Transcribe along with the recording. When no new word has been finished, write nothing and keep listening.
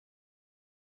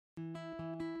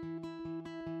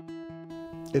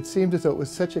It seemed as though it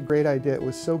was such a great idea. It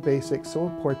was so basic, so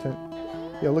important.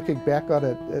 You know, looking back on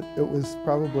it, it was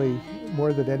probably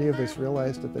more than any of us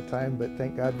realized at the time, but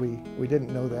thank God we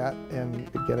didn't know that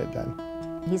and could get it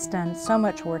done. He's done so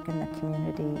much work in the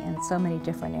community in so many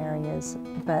different areas,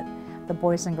 but the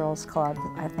Boys and Girls Club,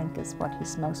 I think, is what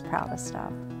he's most proudest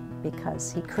of,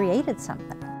 because he created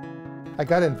something. I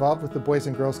got involved with the Boys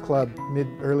and Girls Club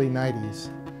early 90s.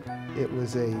 It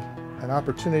was an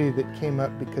opportunity that came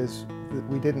up because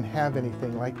we didn't have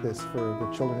anything like this for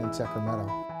the children in Sacramento.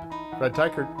 Fred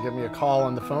Teichert gave me a call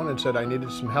on the phone and said I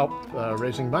needed some help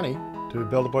raising money to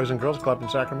build a Boys and Girls Club in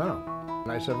Sacramento.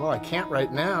 And I said, well, I can't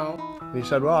right now. And he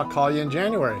said, well, I'll call you in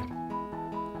January.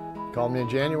 He called me in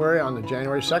January on the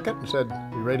January 2nd and said,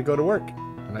 you ready to go to work?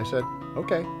 And I said,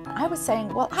 okay. I was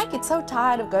saying, well, I get so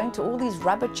tired of going to all these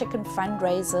rubber chicken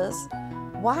fundraisers.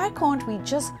 Why can't we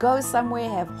just go somewhere,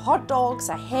 have hot dogs,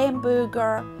 a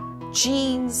hamburger,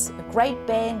 jeans, a great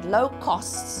band, low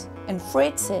costs? And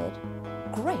Fred said,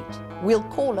 great, we'll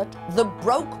call it the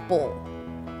Broke Ball.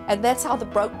 And that's how the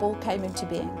Broke Ball came into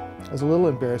being. It was a little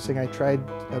embarrassing. I tried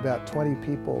about 20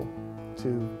 people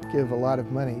to give a lot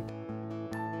of money.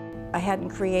 I hadn't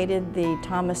created the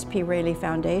Thomas P. Raley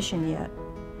Foundation yet,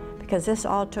 because this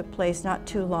all took place not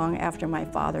too long after my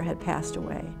father had passed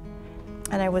away.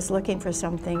 And I was looking for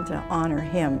something to honor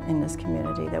him in this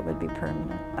community that would be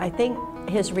permanent. I think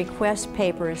his request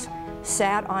papers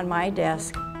sat on my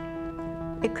desk.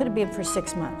 It could have been for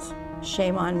 6 months.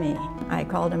 Shame on me. I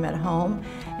called him at home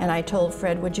and I told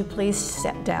Fred, would you please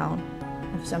sit down?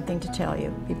 I have something to tell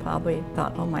you. He probably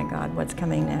thought, oh my God, what's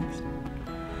coming next?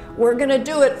 We're gonna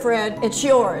do it, Fred, it's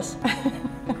yours.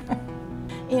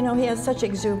 You know, he has such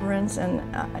exuberance and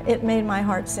it made my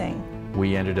heart sing.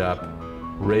 We ended up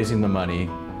raising the money,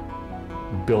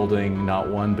 building not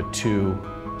one but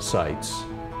 2 sites,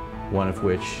 one of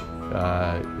which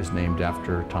is named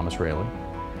after Thomas Raley.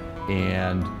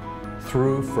 And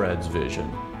through Fred's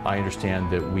vision, I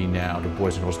understand that we now, the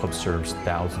Boys and Girls Club, serves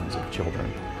thousands of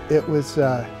children. It was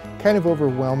kind of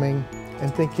overwhelming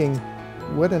and thinking,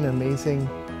 what an amazing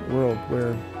world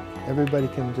where everybody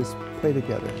can just play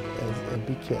together and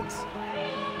be kids.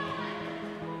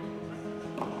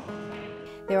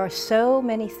 There are so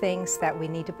many things that we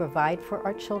need to provide for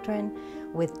our children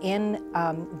within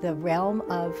the realm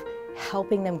of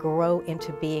helping them grow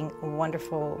into being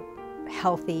wonderful,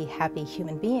 healthy, happy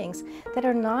human beings that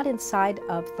are not inside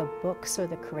of the books or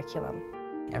the curriculum.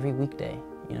 Every weekday,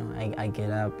 you know, I get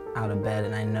up out of bed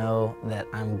and I know that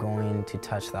I'm going to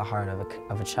touch the heart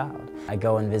of a child. I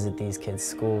go and visit these kids'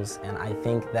 schools, and I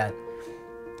think that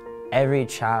every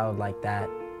child like that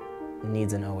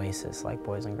needs an oasis like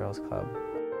Boys and Girls Club.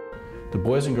 The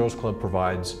Boys and Girls Club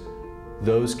provides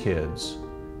those kids,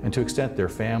 and to extent their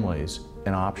families,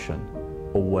 an option,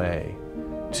 a way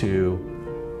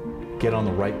to get on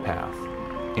the right path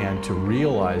and to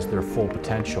realize their full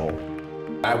potential.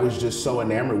 I was just so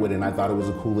enamored with it, and I thought it was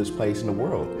the coolest place in the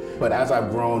world. But as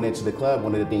I've grown into the club,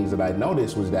 one of the things that I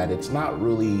noticed was that it's not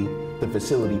really the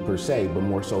facility per se, but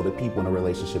more so the people and the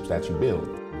relationships that you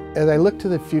build. As I look to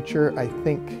the future, I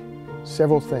think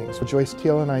several things. Joyce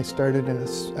Teal and I started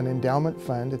an endowment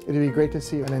fund. It'd be great to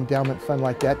see an endowment fund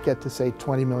like that get to, say,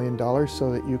 $20 million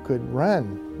so that you could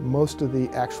run most of the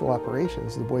actual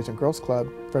operations of the Boys and Girls Club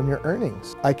from your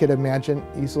earnings. I could imagine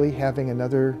easily having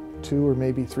another 2 or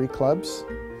maybe 3 clubs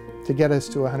to get us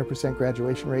to a 100%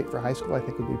 graduation rate for high school. I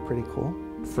think would be pretty cool.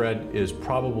 Fred is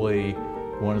probably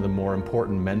one of the more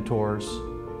important mentors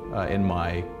in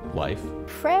my life.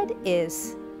 Fred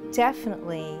is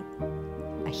definitely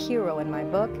a hero in my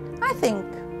book. I think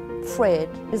Fred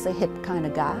is a hip kind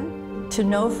of guy. To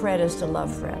know Fred is to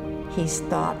love Fred. He's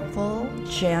thoughtful,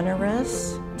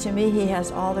 generous. To me, he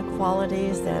has all the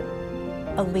qualities that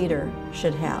a leader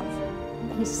should have.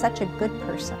 He's such a good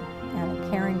person and a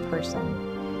caring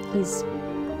person. He's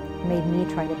made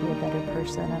me try to be a better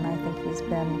person, and I think he's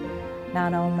been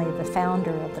not only the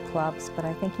founder of the clubs, but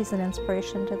I think he's an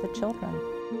inspiration to the children.